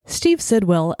Steve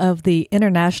Sidwell of the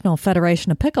International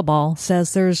Federation of Pickleball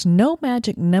says there's no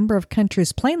magic number of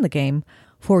countries playing the game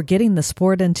for getting the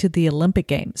sport into the Olympic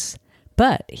Games.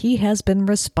 But he has been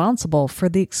responsible for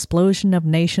the explosion of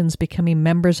nations becoming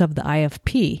members of the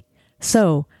IFP.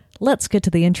 So let's get to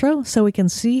the intro so we can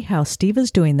see how Steve is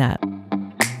doing that.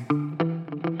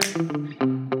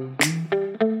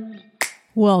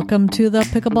 Welcome to the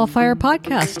Pickleball Fire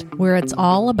Podcast, where it's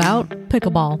all about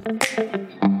pickleball.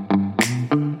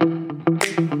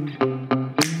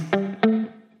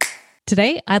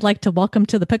 Today, I'd like to welcome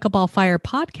to the Pickleball Fire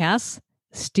Podcast,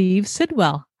 Steve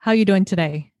Sidwell. How are you doing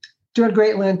today? Doing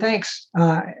great, Lynn. Thanks.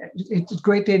 It's a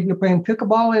great day to be playing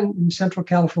pickleball in Central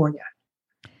California.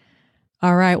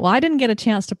 All right. Well, I didn't get a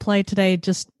chance to play today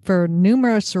just for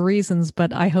numerous reasons,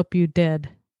 but I hope you did.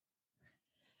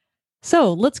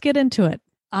 So let's get into it.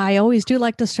 I always do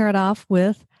like to start off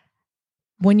with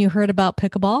when you heard about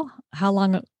pickleball, how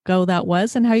long ago that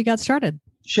was, and how you got started.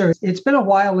 Sure. It's been a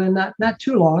while, and not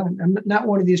too long. I'm not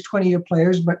one of these 20-year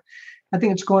players, but I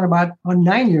think it's going about on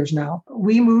 9 years now.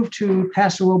 We moved to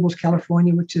Paso Robles,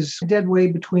 California, which is dead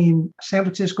way between San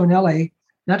Francisco and LA,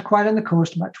 not quite on the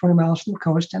coast, about 20 miles from the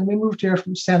coast. And we moved here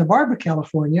from Santa Barbara,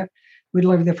 California. We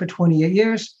lived there for 28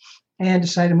 years and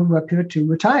decided to move up here to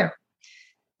retire.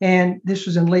 And this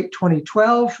was in late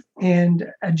 2012. And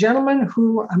a gentleman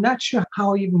who I'm not sure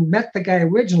how I even met the guy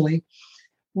originally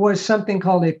was something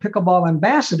called a pickleball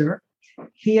ambassador.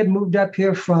 He had moved up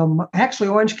here from actually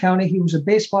Orange County. He was a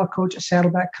baseball coach at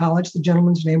Saddleback College. The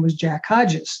gentleman's name was Jack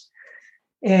Hodges.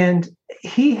 And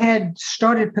he had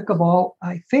started pickleball,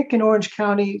 I think, in Orange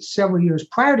County several years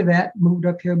prior to that, moved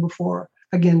up here before,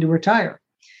 again, to retire.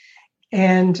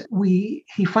 And he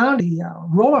found a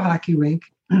roller hockey rink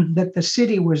that the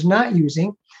city was not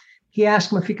using. He asked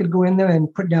them if he could go in there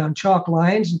and put down chalk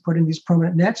lines and put in these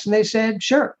permanent nets. And they said,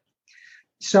 sure.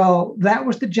 So that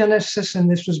was the genesis, and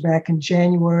this was back in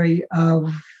January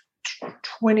of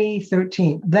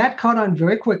 2013. That caught on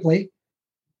very quickly,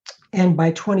 and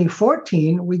by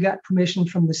 2014, we got permission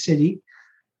from the city,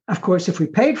 of course, if we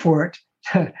paid for it,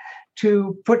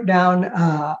 to put down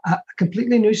a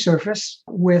completely new surface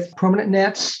with permanent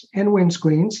nets and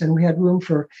windscreens, and we had room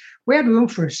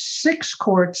for 6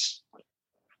 courts.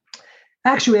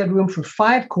 Actually, we had room for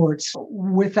 5 courts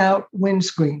without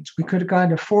windscreens. We could have gone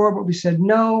to 4, but we said,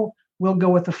 no, we'll go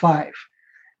with the 5.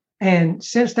 And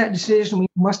since that decision, we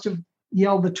must have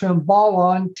yelled the term ball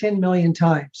on 10 million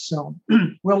times. So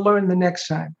we'll learn the next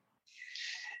time.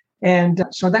 And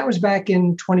so that was back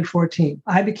in 2014.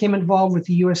 I became involved with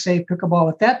the USA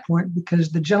Pickleball at that point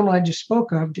because the gentleman I just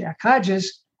spoke of, Jack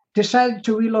Hodges, decided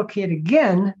to relocate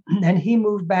again, and he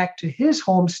moved back to his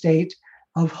home state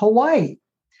of Hawaii.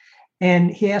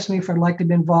 And he asked me if I'd like to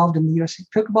be involved in the USA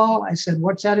Pickleball. I said,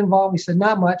 what's that involved? He said,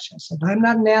 not much. I said, I'm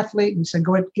not an athlete. He said,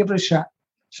 go ahead, give it a shot.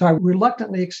 So I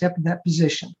reluctantly accepted that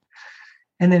position.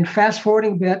 And then fast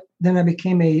forwarding a bit, then I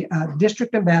became a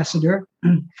district ambassador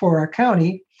for our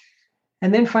county.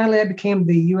 And then finally, I became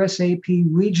the USAP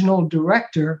regional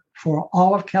director for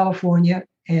all of California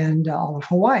and all of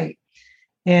Hawaii.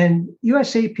 And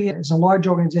USAP is a large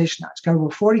organization now. It's got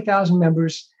over 40,000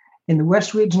 members. In the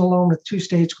West region alone, with 2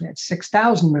 states, we had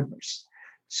 6,000 members.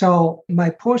 So my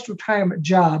post-retirement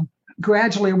job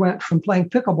gradually went from playing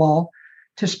pickleball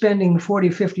to spending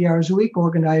 40, 50 hours a week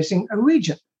organizing a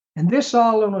region. And this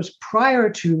all was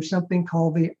prior to something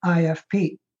called the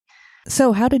IFP.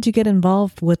 So how did you get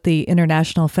involved with the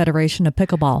International Federation of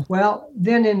Pickleball? Well,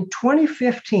 then in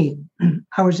 2015,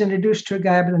 I was introduced to a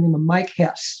guy by the name of Mike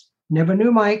Hess. Never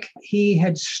knew Mike. He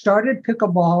had started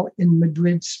pickleball in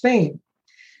Madrid, Spain.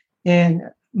 And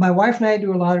my wife and I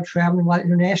do a lot of traveling, a lot of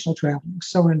international traveling.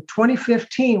 So in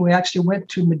 2015, we actually went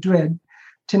to Madrid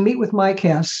to meet with Mike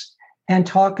Hess and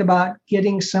talk about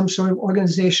getting some sort of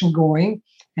organization going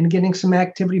and getting some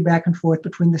activity back and forth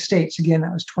between the states. Again,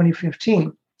 that was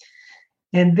 2015.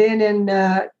 And then in,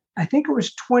 I think it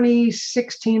was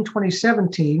 2016,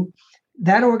 2017,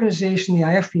 that organization, the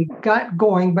IFP, got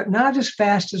going, but not as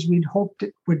fast as we'd hoped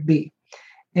it would be.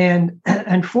 And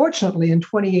unfortunately, in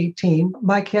 2018,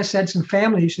 Mike Hess had some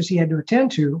family issues he had to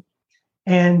attend to.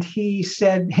 And he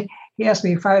asked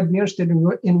me if I would be interested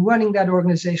in running that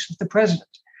organization with the president.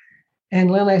 And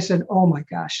Lynn, I said, oh my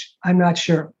gosh, I'm not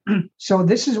sure. So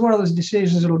this is one of those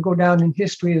decisions that will go down in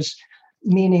history as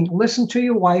meaning listen to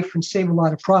your wife and save a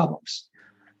lot of problems.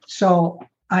 So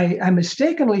I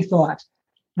mistakenly thought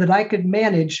that I could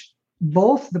manage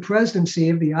both the presidency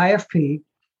of the IFP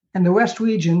and the West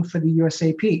region for the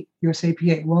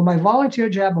USAPA. Well, my volunteer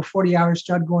job of 40 hours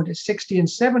started going to 60 and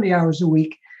 70 hours a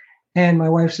week. And my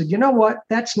wife said, you know what?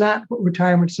 That's not what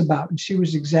retirement's about. And she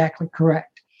was exactly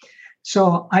correct.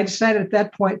 So I decided at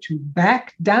that point to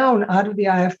back down out of the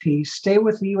IFP, stay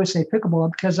with the USA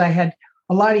Pickleball, because I had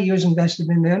a lot of years invested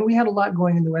in there, and we had a lot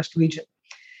going in the West region.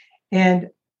 And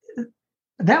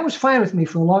that was fine with me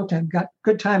for a long time. Got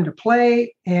good time to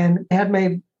play, and had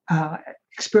my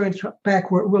experience back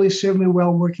where it really served me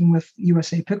well working with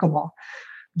USA Pickleball.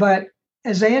 But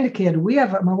as I indicated,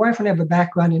 my wife and I have a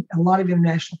background in a lot of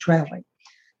international traveling.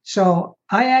 So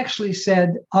I actually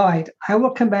said, all right, I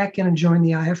will come back in and join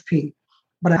the IFP,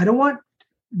 but I don't want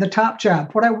the top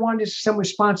job. What I want is some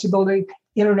responsibility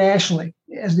internationally,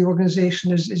 as the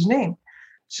organization is named.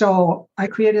 So I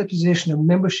created a position of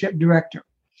membership director.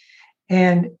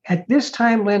 And at this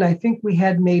time, Lynn, I think we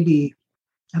had maybe,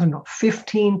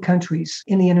 15 countries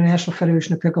in the International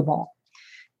Federation of Pickleball.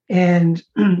 And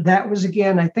that was,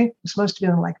 again, I think this must have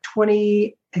been like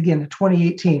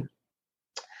 2018.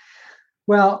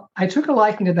 Well, I took a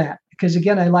liking to that because,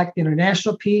 again, I liked the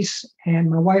international piece, and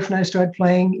my wife and I started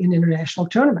playing in international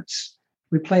tournaments.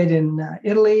 We played in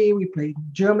Italy, we played in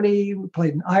Germany, we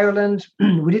played in Ireland.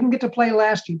 We didn't get to play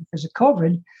last year because of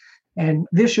COVID, and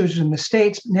this year's in the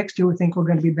States. Next year, we think we're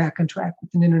going to be back on track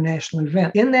with an international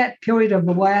event. In that period of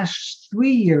the last 4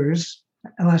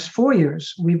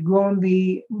 years, we've grown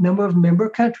the number of member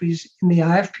countries in the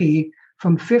IFP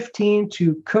from 15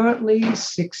 to currently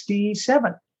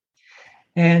 67.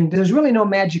 And there's really no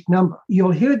magic number.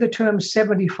 You'll hear the term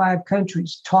 75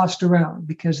 countries tossed around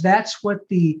because that's what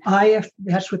the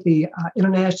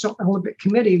International Olympic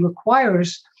Committee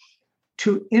requires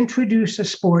to introduce a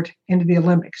sport into the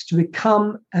Olympics, to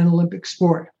become an Olympic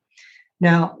sport.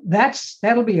 Now,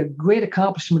 that'll be a great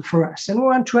accomplishment for us, and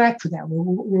we're on track for that.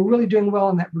 We're really doing well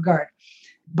in that regard.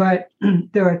 But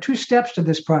there are two steps to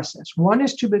this process. One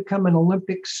is to become an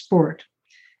Olympic sport,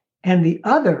 and the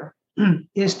other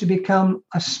is to become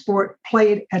a sport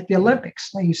played at the Olympics.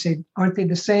 Now you say, aren't they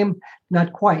the same?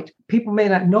 Not quite. People may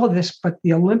not know this, but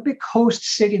the Olympic host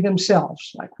city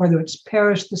themselves, like whether it's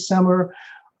Paris this summer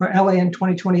or LA in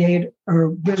 2028 or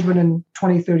Brisbane in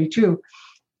 2032,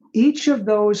 each of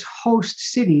those host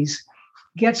cities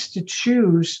gets to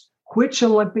choose which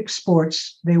Olympic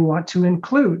sports they want to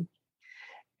include.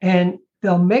 And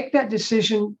they'll make that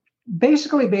decision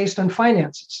basically based on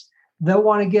finances. They'll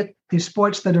want to get the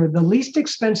sports that are the least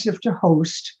expensive to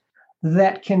host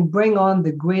that can bring on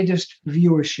the greatest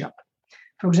viewership.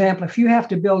 For example, if you have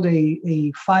to build a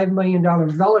 $5 million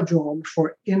velodrome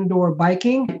for indoor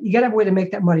biking, you got to have a way to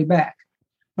make that money back.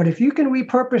 But if you can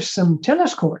repurpose some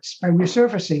tennis courts by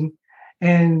resurfacing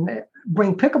and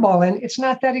bring pickleball in, it's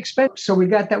not that expensive. So we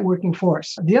got that working for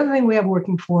us. The other thing we have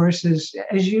working for us is,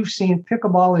 as you've seen,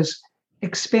 pickleball is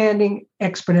expanding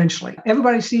exponentially.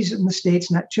 Everybody sees it in the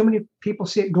States. Not too many people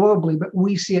see it globally, but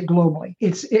we see it globally.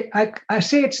 I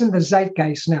say it's in the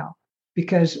zeitgeist now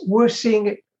because we're seeing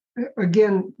it,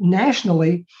 again,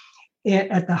 nationally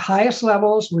at the highest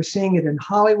levels. We're seeing it in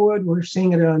Hollywood. We're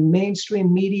seeing it on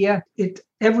mainstream media.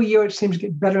 Every year it seems to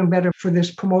get better and better for this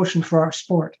promotion for our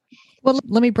sport. Well,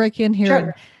 let me break in here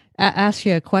Sure. and ask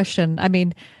you a question. I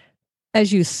mean,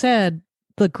 as you said,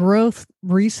 the growth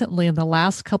recently in the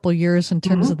last couple of years in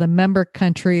terms of the member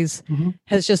countries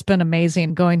has just been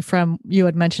amazing, going from, you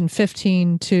had mentioned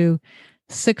 15 to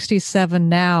 67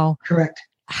 now. Correct.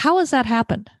 How has that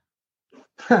happened?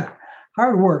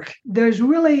 Hard work. There's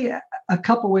really a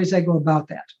couple ways I go about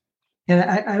that. And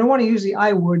I don't want to use the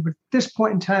I word, but at this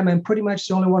point in time, I'm pretty much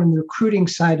the only one on the recruiting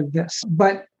side of this.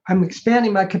 But I'm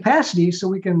expanding my capacity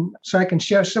so I can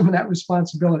share some of that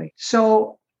responsibility.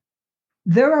 So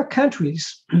there are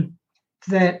countries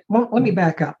that, well, let me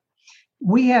back up.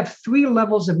 We have 3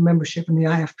 levels of membership in the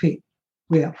IFP.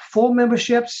 We have full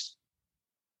memberships,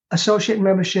 associate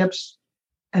memberships,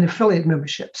 and affiliate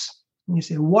memberships. And you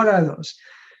say, what are those?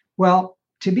 Well,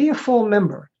 to be a full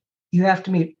member, you have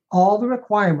to meet all the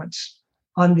requirements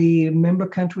on the member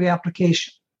country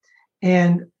application.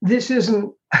 And this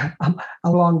isn't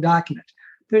a long document.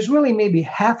 There's really maybe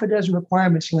half a dozen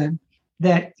requirements, Lynn,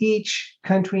 that each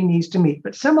country needs to meet.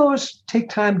 But some of those take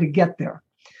time to get there.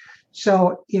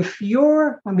 So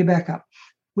let me back up.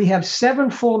 We have 7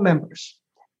 full members.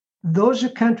 Those are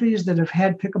countries that have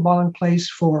had pickleball in place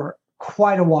for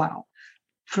quite a while.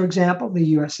 For example, the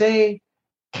USA,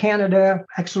 Canada,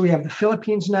 actually we have the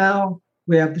Philippines now,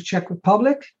 we have the Czech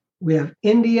Republic, we have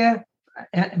India,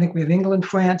 I think we have England,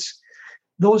 France.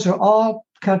 Those are all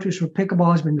countries where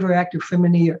pickleball has been very active for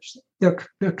many years.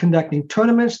 They're conducting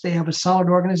tournaments. They have a solid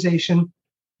organization.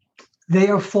 They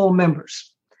are full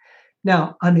members.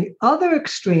 Now, on the other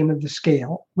extreme of the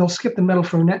scale, we'll skip the middle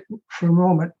for a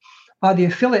moment, are the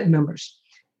affiliate members.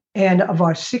 And of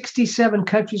our 67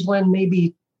 countries, Len,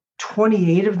 maybe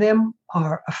 28 of them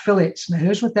are affiliates. Now,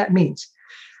 here's what that means.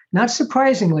 Not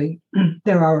surprisingly,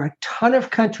 there are a ton of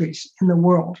countries in the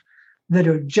world that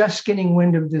are just getting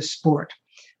wind of this sport.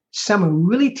 Some are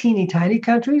really teeny tiny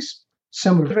countries,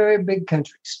 some are very big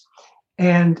countries.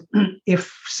 And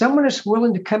if someone is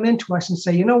willing to come into us and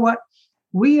say, you know what,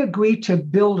 we agree to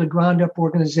build a ground up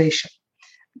organization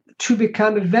to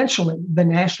become eventually the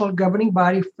national governing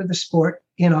body for the sport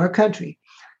in our country.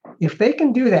 If they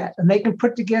can do that and they can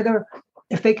put together,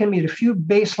 if they can meet a few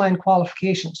baseline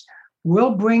qualifications,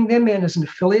 we'll bring them in as an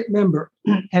affiliate member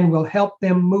and we'll help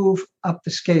them move up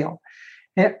the scale.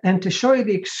 And to show you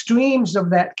the extremes of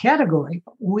that category,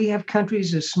 we have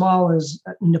countries as small as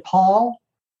Nepal,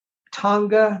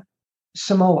 Tonga,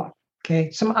 Samoa, okay,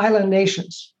 some island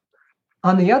nations.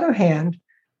 On the other hand,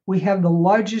 we have the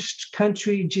largest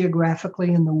country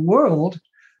geographically in the world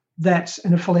that's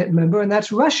an affiliate member, and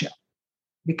that's Russia,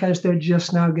 because they're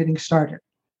just now getting started.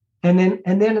 And then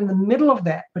in the middle of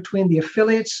that, between the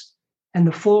affiliates and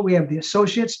the full, we have the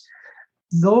associates.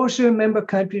 Those are member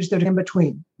countries that are in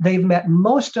between. They've met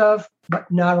most of,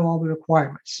 but not all the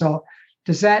requirements. So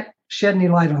does that shed any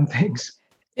light on things?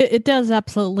 It does,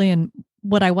 absolutely. And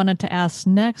what I wanted to ask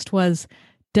next was,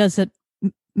 does it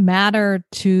matter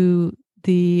to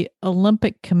the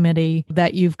Olympic Committee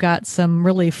that you've got some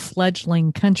really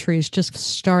fledgling countries just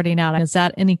starting out? Is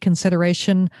that any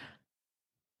consideration?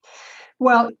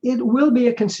 Well, it will be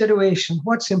a consideration.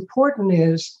 What's important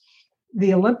is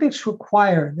the Olympics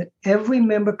require that every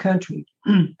member country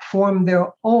form their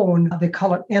own, they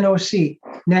call it NOC,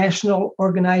 National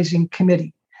Organizing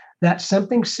Committee. That's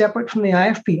something separate from the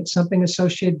IFP. It's something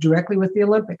associated directly with the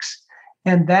Olympics.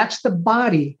 And that's the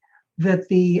body that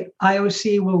the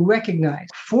IOC will recognize.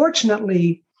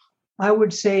 Fortunately, I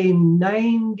would say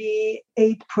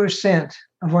 98%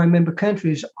 of our member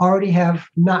countries already have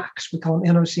NOCs. We call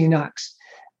them NOC NOCs.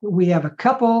 We have a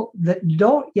couple that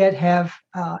don't yet have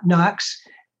NOCs,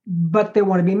 but they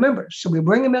want to be members. So we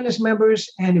bring them in as members,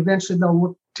 and eventually they'll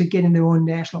work to get in their own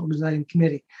national organizing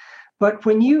committee. But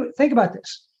when you think about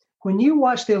this, when you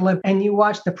watch the Olympics and you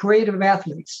watch the parade of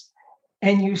athletes,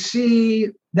 and you see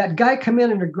that guy come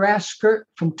in a grass skirt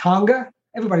from Tonga,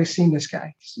 everybody's seen this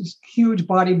guy. He's a huge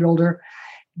bodybuilder.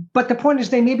 But the point is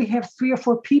they maybe have 3 or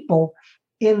 4 people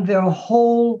in their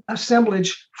whole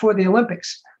assemblage for the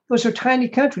Olympics. Those are tiny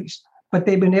countries, but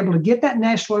they've been able to get that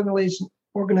national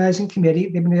organizing committee.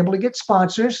 They've been able to get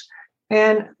sponsors,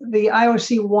 and the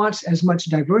IOC wants as much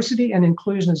diversity and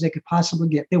inclusion as they could possibly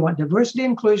get. They want diversity,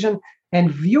 inclusion, and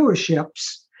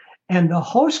viewerships, and the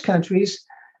host countries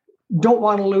don't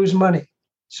want to lose money.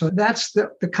 So that's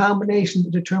the combination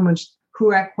that determines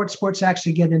what sports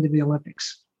actually get into the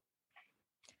Olympics.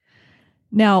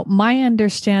 Now, my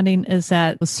understanding is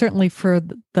that certainly for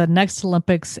the next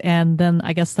Olympics and then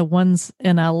I guess the ones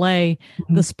in LA,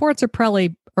 the sports are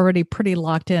probably already pretty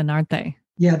locked in, aren't they?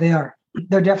 Yeah, they are.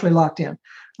 They're definitely locked in.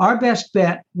 Our best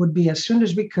bet would be, as soon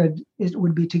as we could, it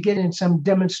would be to get in some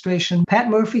demonstration. Pat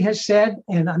Murphy has said,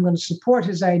 and I'm going to support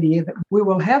his idea, that we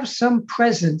will have some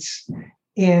presence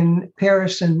in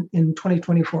Paris in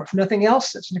 2024. If nothing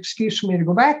else, it's an excuse for me to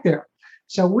go back there.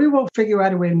 So we will figure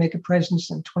out a way to make a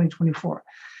presence in 2024.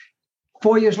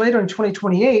 4 years later, in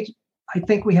 2028, I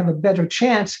think we have a better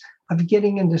chance of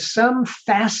getting into some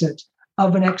facet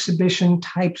of an exhibition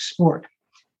type sport.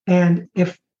 And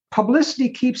if publicity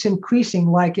keeps increasing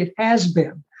like it has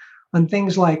been on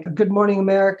things like Good Morning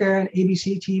America and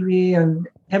ABC TV and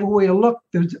everywhere you look,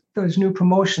 there's new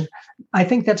promotion, I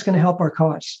think that's going to help our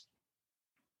cause.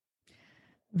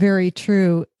 Very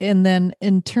true. And then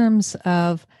in terms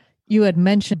of, you had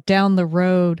mentioned down the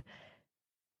road,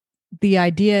 the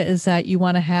idea is that you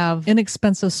want to have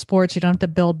inexpensive sports. You don't have to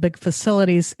build big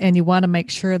facilities, and you want to make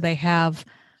sure they have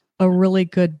a really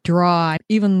good draw.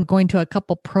 Even going to a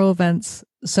couple pro events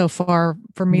so far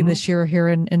for me this year here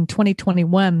in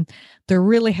 2021, there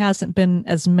really hasn't been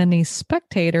as many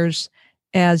spectators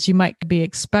as you might be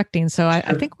expecting. So I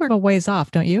think we're a ways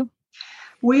off, don't you?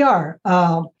 We are.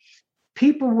 They'll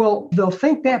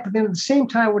think that, but then at the same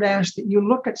time, I would ask that you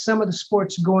look at some of the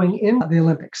sports going in the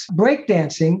Olympics.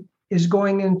 Breakdancing is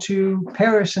going into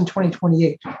Paris in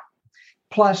 2028,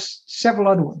 plus several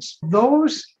other ones.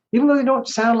 Those, even though they don't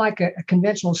sound like a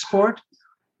conventional sport,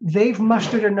 they've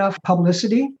mustered enough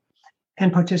publicity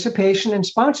and participation and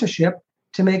sponsorship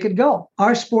to make it go.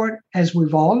 Our sport, as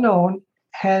we've all known,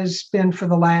 has been for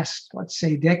the last, let's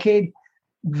say, decade,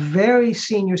 very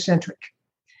senior-centric.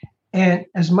 And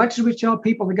as much as we tell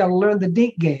people they got to learn the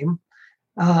dink game,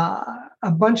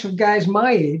 a bunch of guys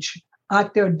my age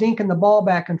out there dinking the ball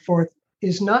back and forth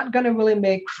is not going to really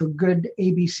make for good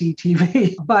ABC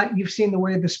TV. But you've seen the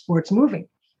way the sport's moving.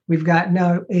 We've got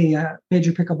now a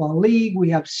Major Pickleball League. We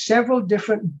have several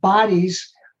different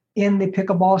bodies in the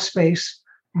pickleball space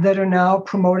that are now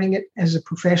promoting it as a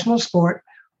professional sport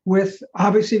with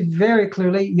obviously very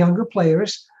clearly younger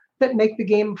players that make the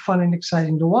game fun and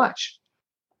exciting to watch.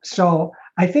 So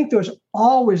I think there's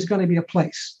always going to be a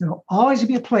place. There'll always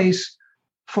be a place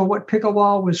for what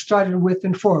pickleball was started with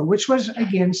and for, which was,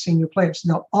 again, senior players.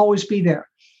 They'll always be there.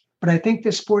 But I think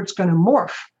this sport's going to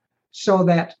morph so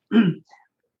that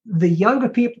the younger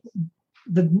people,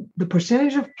 the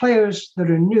percentage of players that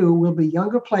are new will be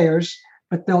younger players,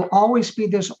 but there'll always be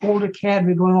this older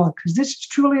cadre going on because this is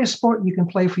truly a sport you can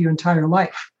play for your entire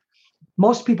life.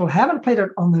 Most people haven't played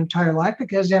it on their entire life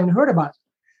because they haven't heard about it.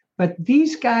 But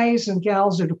these guys and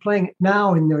gals that are playing it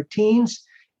now in their teens,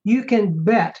 you can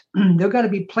bet they're going to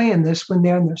be playing this when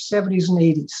they're in their 70s and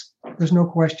 80s. There's no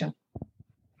question.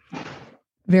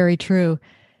 Very true.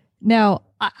 Now,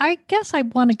 I guess I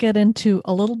want to get into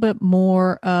a little bit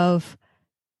more of,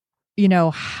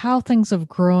 how things have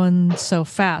grown so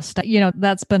fast.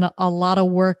 That's been a lot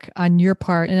of work on your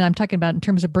part. And I'm talking about in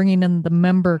terms of bringing in the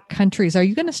member countries. Are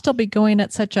you going to still be going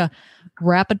at such a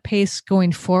rapid pace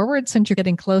going forward since you're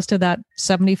getting close to that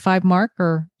 75 mark?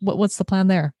 Or what's the plan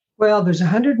there? Well, there's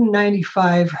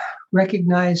 195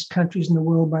 recognized countries in the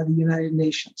world by the United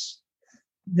Nations.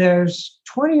 There's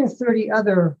 20 or 30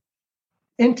 other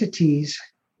entities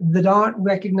that aren't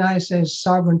recognized as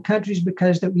sovereign countries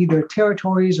because they're either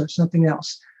territories or something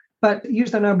else. But use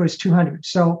the number as 200.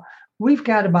 So we've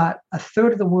got about a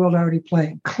third of the world already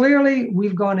playing. Clearly,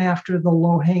 we've gone after the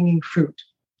low-hanging fruit.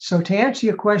 So to answer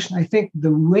your question, I think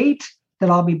the rate that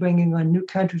I'll be bringing on new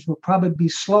countries will probably be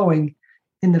slowing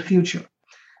in the future.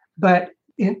 But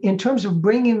in terms of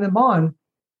bringing them on,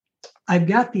 I've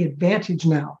got the advantage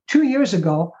now. 2 years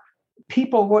ago,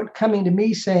 people weren't coming to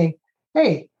me saying,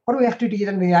 hey, what do we have to do to get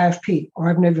into the IFP? Or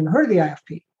I've never even heard of the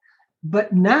IFP.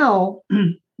 But now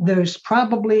there's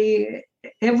probably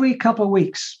every couple of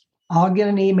weeks, I'll get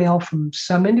an email from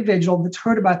some individual that's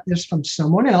heard about this from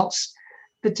someone else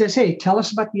that says, hey, tell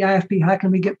us about the IFP. How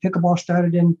can we get pickleball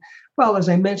started? And well, as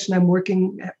I mentioned, I'm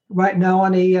working right now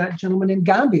on a gentleman in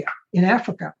Gambia, in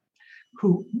Africa,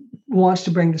 who wants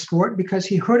to bring the sport because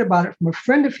he heard about it from a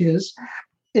friend of his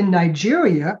in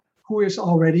Nigeria, who is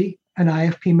already an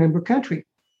IFP member country.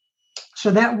 So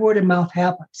that word of mouth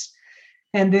happens.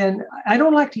 And then I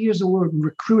don't like to use the word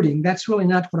recruiting. That's really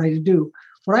not what I do.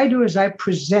 What I do is I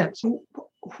present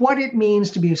what it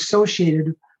means to be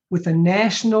associated with a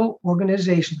national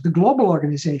organization, the global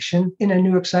organization, in a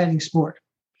new exciting sport.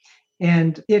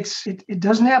 And it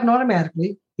doesn't happen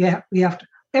automatically. Yeah, we have to.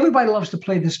 Everybody loves to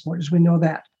play this sport, as we know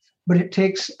that. But it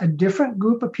takes a different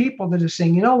group of people that are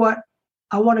saying, you know what?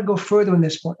 I want to go further in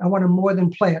this sport. I want to more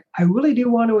than play it. I really do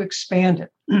want to expand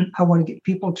it. I want to get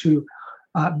people to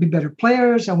be better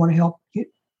players. I want to help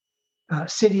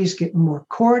cities get more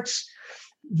courts.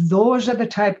 Those are the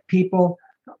type of people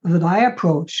that I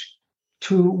approach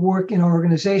to work in our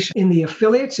organization. In the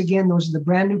affiliates, again, those are the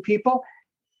brand new people.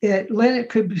 It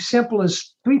could be simple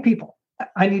as 3 people.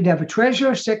 I need to have a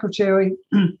treasurer, secretary,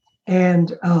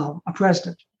 and a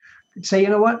president. Say, you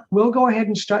know what, we'll go ahead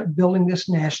and start building this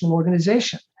national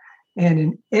organization. And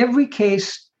in every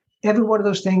case, every one of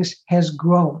those things has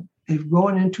grown. They've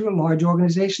grown into large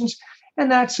organizations.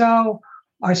 And that's how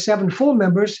our 7 full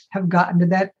members have gotten to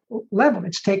that level.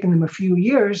 It's taken them a few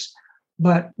years.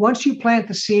 But once you plant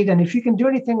the seed, and if you can do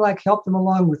anything like help them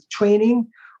along with training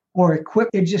or equip,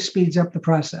 it just speeds up the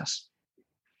process.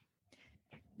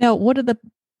 Now, what do the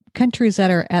countries that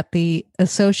are at the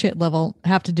associate level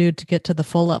have to do to get to the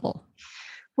full level?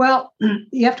 Well,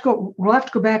 we'll have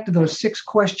to go back to those 6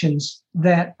 questions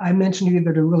that I mentioned to you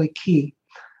that are really key.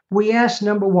 We ask,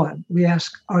 number 1,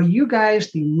 are you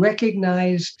guys the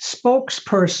recognized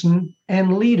spokesperson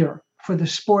and leader for the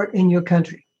sport in your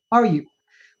country? Are you?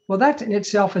 Well, that in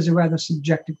itself is a rather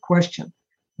subjective question.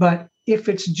 But if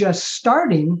it's just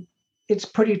starting, it's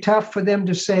pretty tough for them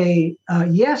to say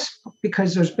yes,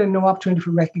 because there's been no opportunity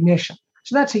for recognition.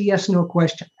 So that's a yes/no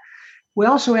question. We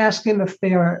also ask them if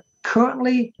they are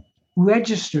currently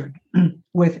registered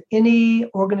with any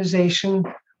organization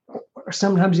or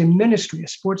sometimes a ministry, a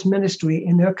sports ministry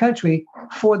in their country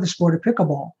for the sport of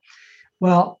pickleball.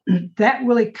 Well, that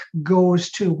really goes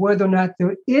to whether or not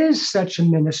there is such a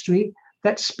ministry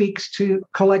that speaks to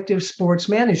collective sports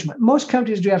management. Most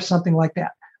countries do have something like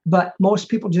that. But most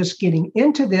people just getting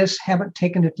into this haven't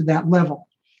taken it to that level.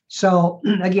 So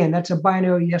again, that's a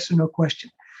binary yes or no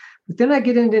question. But then I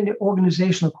get into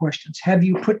organizational questions. Have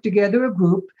you put together a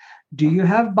group? Do you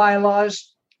have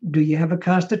bylaws? Do you have a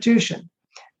constitution?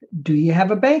 Do you have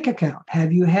a bank account?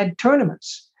 Have you had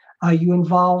tournaments? Are you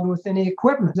involved with any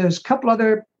equipment? There's a couple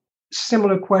other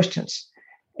similar questions.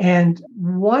 And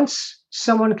once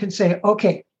someone can say,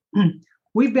 okay,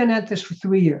 We've been at this for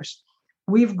 3 years.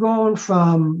 We've grown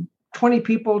from 20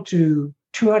 people to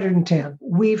 210.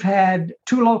 We've had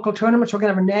 2 local tournaments. We're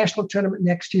going to have a national tournament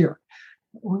next year.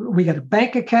 We got a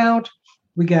bank account.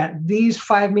 We got these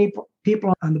 5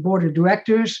 people on the board of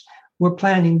directors. We're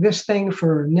planning this thing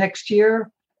for next year.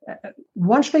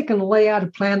 Once they can lay out a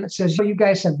plan that says, you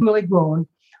guys have really grown,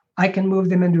 I can move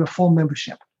them into a full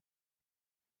membership.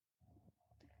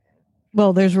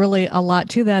 Well, there's really a lot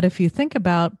to that if you think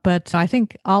about, but I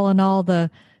think all in all, the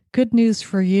good news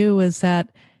for you is that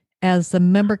as the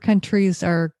member countries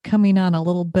are coming on a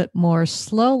little bit more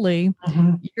slowly,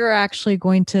 you're actually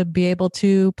going to be able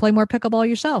to play more pickleball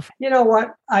yourself. You know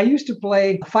what? I used to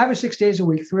play 5 or 6 days a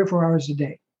week, 3 or 4 hours a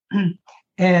day.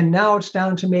 And now it's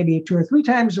down to maybe 2 or 3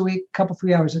 times a week, a couple,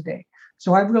 3 hours a day.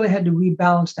 So I've really had to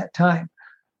rebalance that time.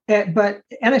 And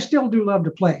I still do love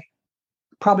to play.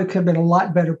 Probably could have been a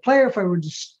lot better player if I would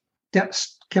just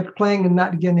kept playing and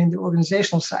not getting into the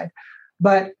organizational side.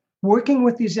 But working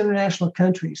with these international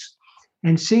countries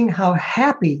and seeing how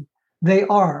happy they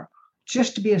are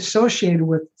just to be associated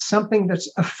with something that's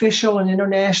official and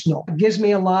international gives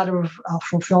me a lot of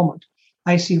fulfillment.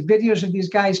 I see videos of these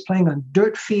guys playing on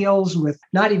dirt fields with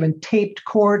not even taped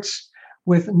courts,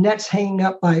 with nets hanging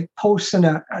up by posts and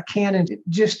a cannon.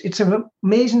 It's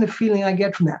amazing the feeling I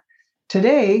get from that.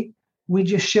 Today, we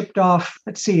just shipped off,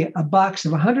 a box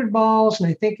of 100 balls, and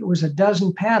I think it was a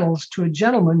dozen paddles to a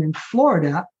gentleman in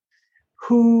Florida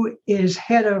who is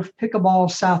head of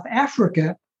Pickleball South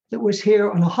Africa that was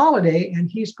here on a holiday, and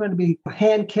he's going to be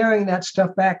hand carrying that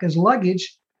stuff back as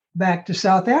luggage back to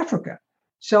South Africa.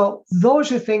 So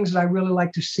those are things that I really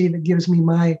like to see that gives me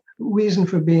my reason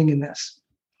for being in this.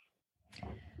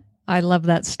 I love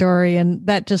that story, and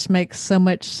that just makes so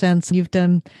much sense. You've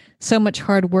done so much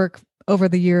hard work over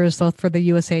the years, both for the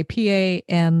USAPA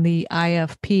and the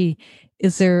IFP.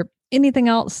 Is there anything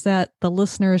else that the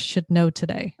listeners should know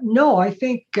today? No, I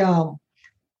think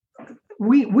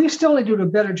we still need to do a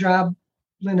better job,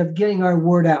 Lynn, of getting our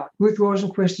word out. Ruth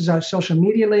Rosenquist is our social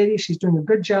media lady. She's doing a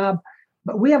good job.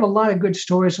 But we have a lot of good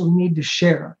stories that we need to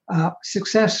share.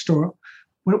 Success story.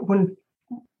 When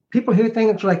people hear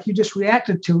things like you just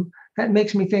reacted to, that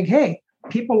makes me think, hey,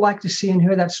 people like to see and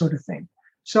hear that sort of thing.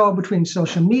 So between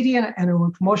social media and our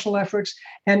own promotional efforts,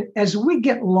 and as we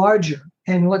get larger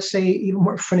and let's say even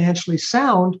more financially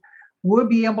sound, we'll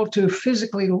be able to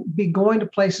physically be going to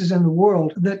places in the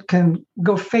world that can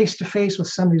go face to face with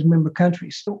some of these member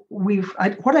countries.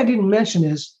 What I didn't mention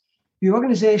is the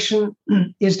organization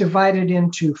is divided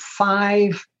into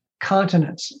 5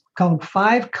 continents, called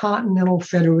 5 continental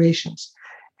federations.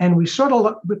 And we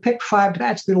picked 5,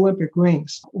 that's the Olympic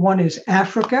rings. One is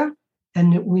Africa,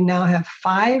 and we now have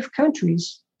 5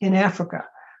 countries in Africa.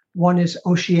 One is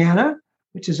Oceania,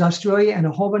 which is Australia and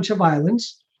a whole bunch of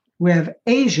islands. We have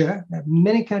Asia, we have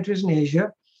many countries in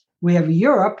Asia. We have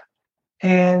Europe,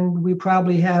 and we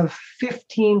probably have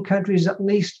 15 countries, at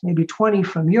least maybe 20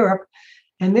 from Europe.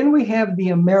 And then we have the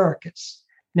Americas.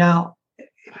 Now,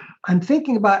 I'm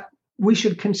thinking about we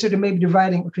should consider maybe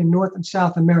dividing between North and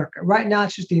South America. Right now,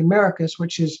 it's just the Americas,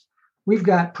 we've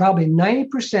got probably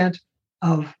 90%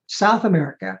 of South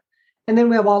America. And then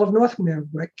we have all of North America,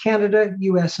 like Canada,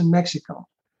 US, and Mexico.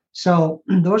 So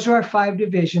those are our 5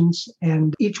 divisions.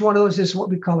 And each one of those is what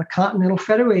we call a continental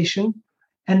federation.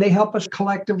 And they help us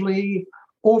collectively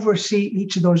oversee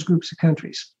each of those groups of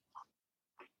countries.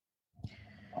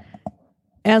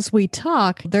 As we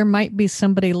talk, there might be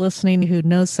somebody listening who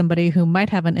knows somebody who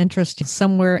might have an interest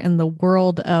somewhere in the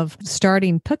world of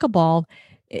starting pickleball.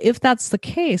 If that's the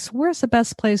case, where's the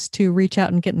best place to reach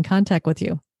out and get in contact with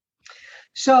you?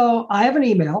 So I have an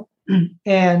email,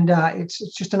 and it's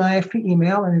just an IFP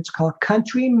email, and it's called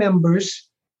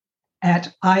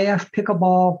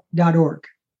countrymembers@ifpickleball.org.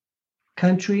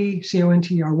 Country,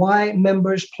 CONTRY,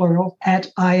 members, plural,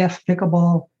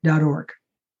 @ifpickleball.org.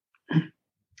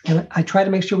 And I try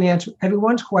to make sure we answer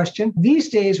everyone's question. These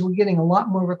days, we're getting a lot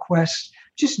more requests,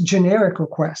 just generic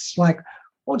requests like,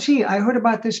 well, gee, I heard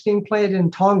about this being played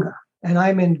in Tonga and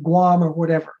I'm in Guam or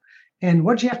whatever. And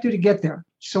what do you have to do to get there?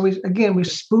 So we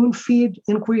spoon feed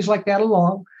inquiries like that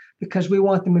along because we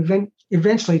want them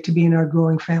eventually to be in our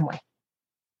growing family.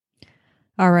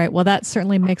 All right. Well, that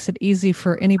certainly makes it easy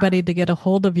for anybody to get a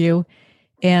hold of you.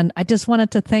 And I just wanted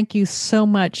to thank you so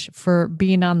much for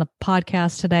being on the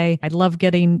podcast today. I love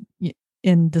getting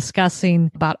in discussing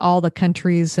about all the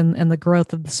countries and the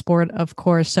growth of the sport, of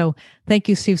course. So thank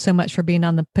you, Steve, so much for being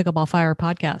on the Pickleball Fire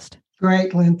podcast.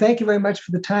 Great, Lynn. Thank you very much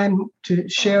for the time to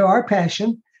share our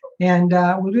passion. And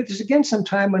we'll do this again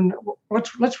sometime. And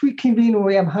let's reconvene when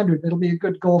we have 100. It'll be a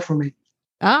good goal for me.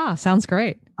 Sounds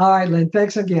great. All right, Lynn.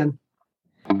 Thanks again.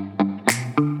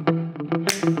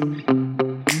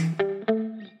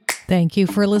 Thank you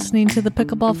for listening to the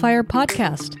Pickleball Fire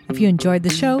podcast. If you enjoyed the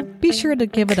show, be sure to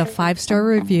give it a 5-star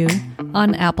review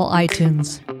on Apple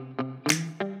iTunes.